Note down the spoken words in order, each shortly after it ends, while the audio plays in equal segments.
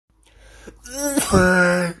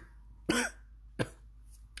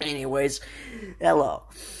Anyways, hello.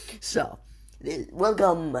 So,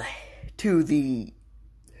 welcome to the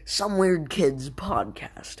Some Weird Kids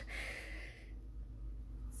podcast.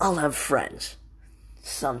 I'll have friends.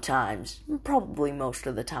 Sometimes, probably most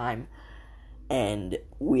of the time. And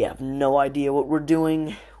we have no idea what we're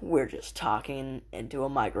doing. We're just talking into a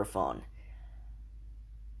microphone.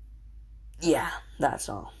 Yeah, that's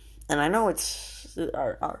all. And I know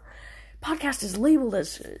our podcast is labeled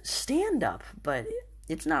as stand-up, but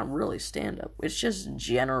it's not really stand-up. It's just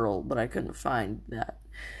general, but I couldn't find that.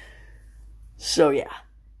 So yeah,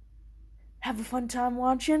 have a fun time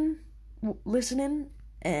watching, listening,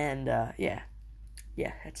 and yeah,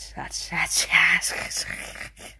 that's